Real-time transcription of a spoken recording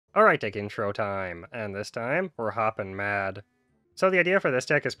Alright, take intro time, and this time, we're hopping mad. So the idea for this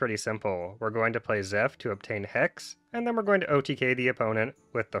deck is pretty simple. We're going to play Zeph to obtain Hex, and then we're going to OTK the opponent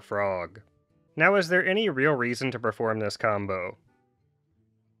with the Frog. Now, is there any real reason to perform this combo?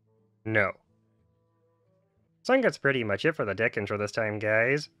 No. So I think that's pretty much it for the deck intro this time,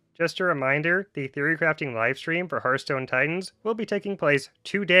 guys. Just a reminder, the Theory Crafting livestream for Hearthstone Titans will be taking place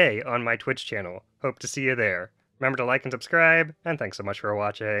today on my Twitch channel. Hope to see you there. Remember to like and subscribe, and thanks so much for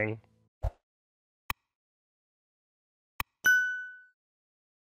watching.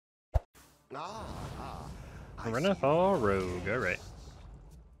 Reno Rogue, alright.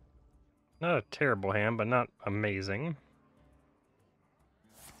 Not a terrible hand, but not amazing.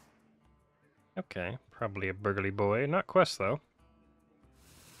 Okay, probably a burgly boy. Not quest, though.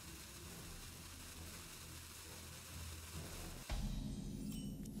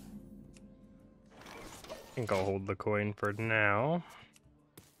 I think I'll hold the coin for now.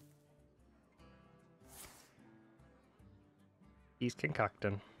 He's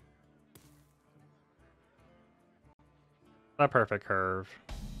concocting. A perfect curve,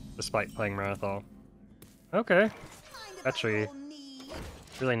 despite playing Marathon. Okay. Actually,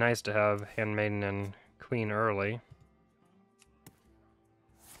 really nice to have Handmaiden and Queen early.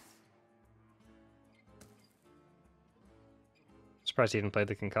 Surprised he didn't play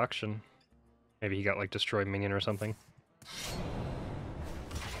the concoction. Maybe he got like destroy minion or something.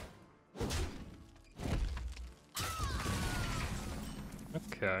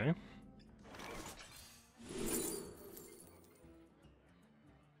 Okay.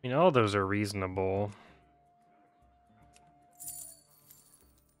 I mean, all those are reasonable.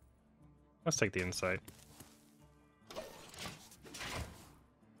 Let's take the insight.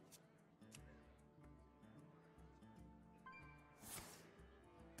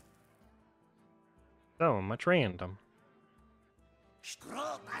 So much random.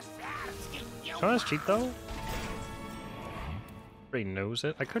 Trying to cheat though? Everybody knows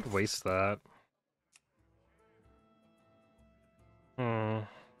it. I could waste that.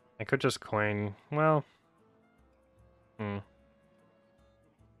 I could just coin. Well. You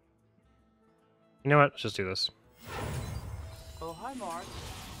know what? Let's just do this. Oh, hi, Mark.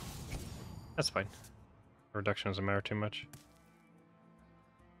 That's fine. Reduction doesn't matter too much.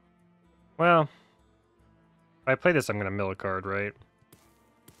 Well, if I play this, I'm gonna mill a card, right?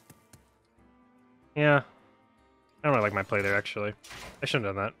 Yeah. I don't really like my play there, actually. I shouldn't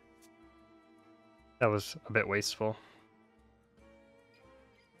have done that. That was a bit wasteful.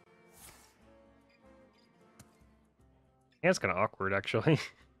 Yeah, it's kind of awkward, actually.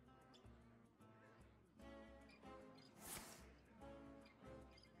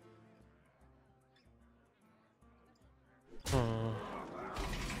 Oh,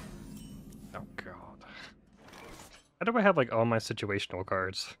 God. How do I have, like, all my situational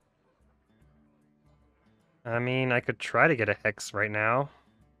cards? I mean, I could try to get a Hex right now.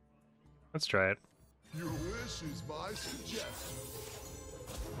 Let's try it. Your wish is my suggestion.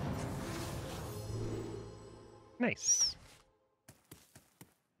 Nice.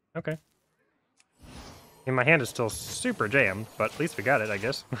 Okay. I mean, my hand is still super jammed, but at least we got it, I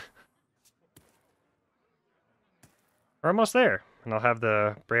guess. We're almost there, and I'll have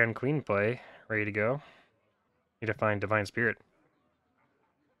the Brand Queen play ready to go. Need to find Divine Spirit.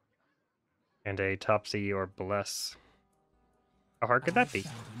 And a Topsy or Bless. How hard could that be?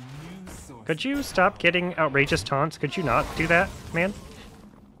 Could you stop getting outrageous taunts? Could you not do that, man?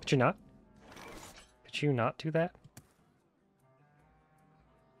 Could you not? Could you not do that?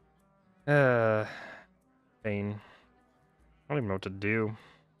 Bane. I don't even know what to do.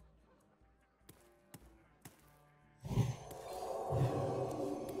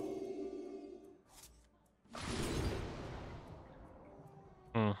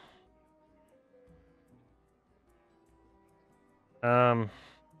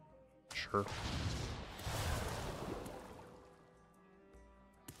 Sure.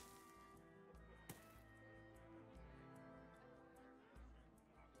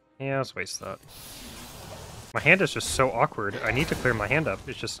 Yeah, let's waste that. My hand is just so awkward. I need to clear my hand up.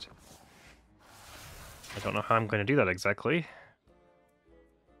 It's just... I don't know how I'm going to do that exactly.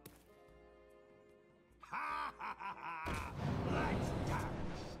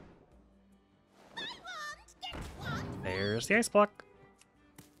 There's the ice block.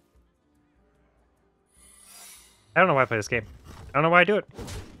 I don't know why I play this game. I don't know why I do it.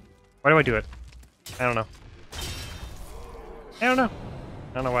 Why do I do it? I don't know. I don't know.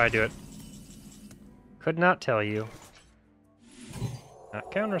 I don't know why I do it. Could not tell you.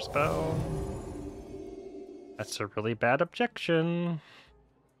 Not counterspell. That's a really bad objection.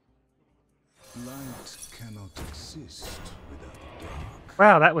 Light cannot exist without dark.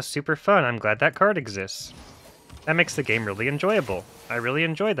 Wow, that was super fun. I'm glad that card exists. That makes the game really enjoyable. I really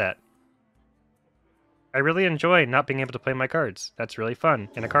enjoy that. I really enjoy not being able to play my cards. That's really fun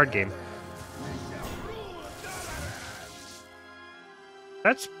in a card game.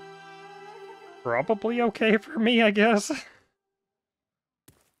 That's probably okay for me, I guess.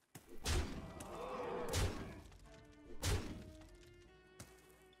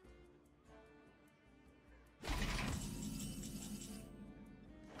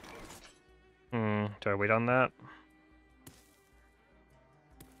 Do I wait on that?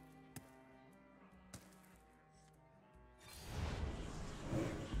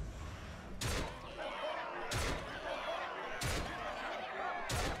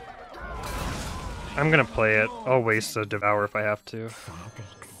 I'm gonna play it. I'll waste the Devour if I have to.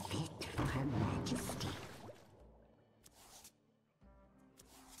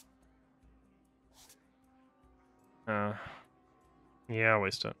 Yeah, I'll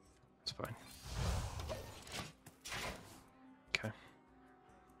waste it. It's fine. Okay.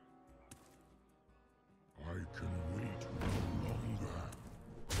 I can wait no longer.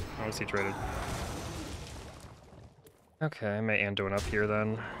 Oh, is he traded? Okay, I may Ando one up here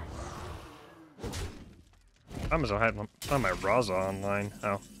then. I'm as I had my Raza online.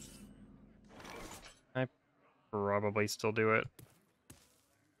 Oh. I probably still do it.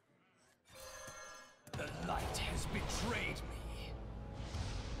 The light has betrayed me.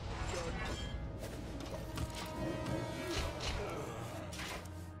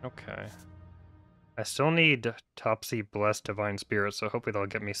 Okay. I still need Topsy Blessed Divine Spirit, so hopefully they'll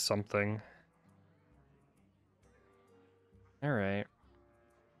get me something. Alright.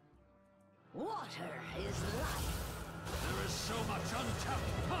 Water is life. There is so much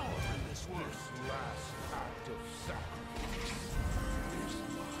untapped power in this world. This last act of sacrifice is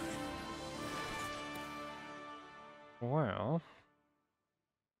mine. Well.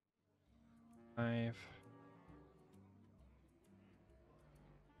 5.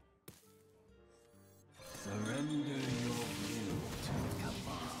 Surrender your will to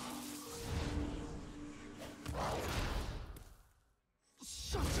command.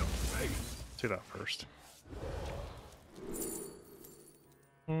 Such a fate. Do that first.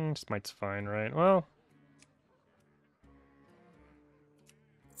 Smite's fine, right? Well.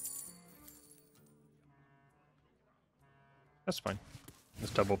 That's fine.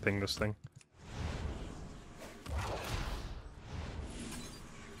 Just double ping this thing.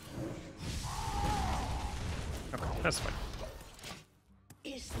 Okay, that's fine.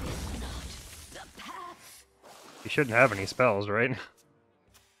 Is this not the path? You shouldn't have any spells, right?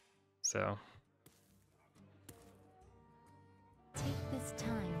 So. Take this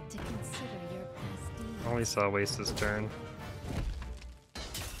time to consider your past deeds. Only saw waste this turn.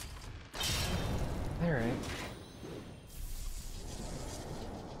 Alright.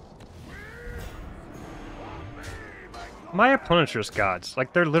 My opponents are just gods.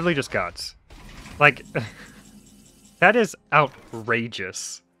 Like, they're literally just gods. Like, that is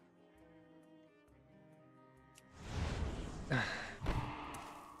outrageous.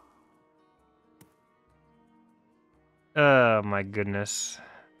 Oh my goodness.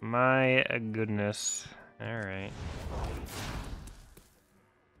 My goodness. Alright.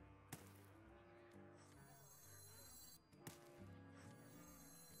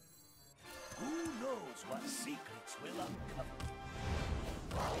 Who knows what secrets will uncover?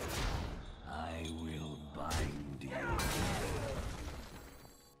 I will bind you.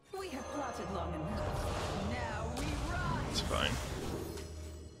 We have plotted long enough. Now we ride. It's fine.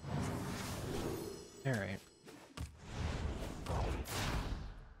 Alright.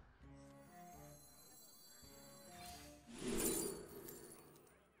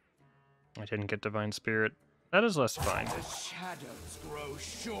 I didn't get Divine Spirit. That is less fine. The shadows grow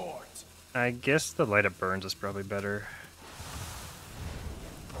short. I guess the Light of Burns is probably better.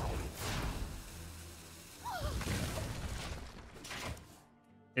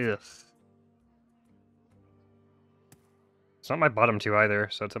 Ugh. It's not my bottom 2 either,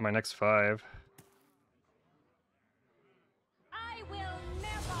 so it's in my next 5. I will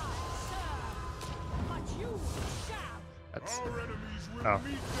never serve, but you shall. That's... Our enemies will Oh. meet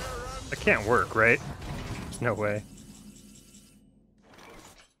their end. That can't work, right? There's no way.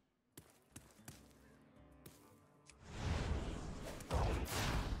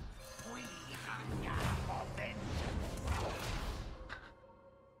 We hunger for vengeance.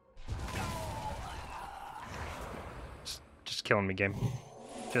 Just killing me, game.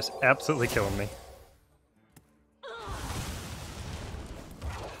 Just absolutely killing me.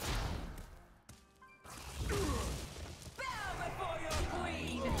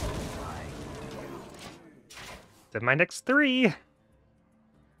 Then my next 3.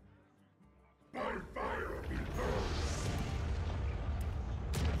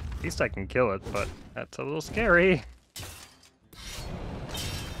 At least I can kill it, but that's a little scary.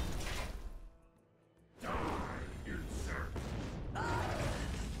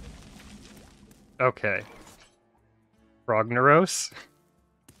 Okay. Rognaros?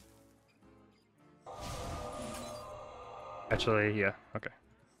 Actually, yeah, okay.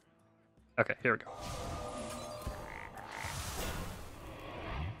 Okay, here we go.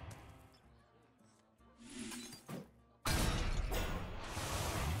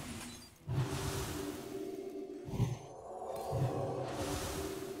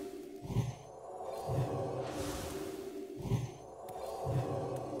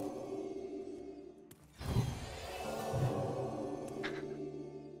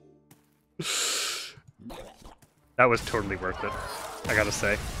 That was totally worth it, I gotta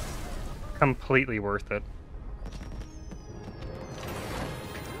say. Completely worth it.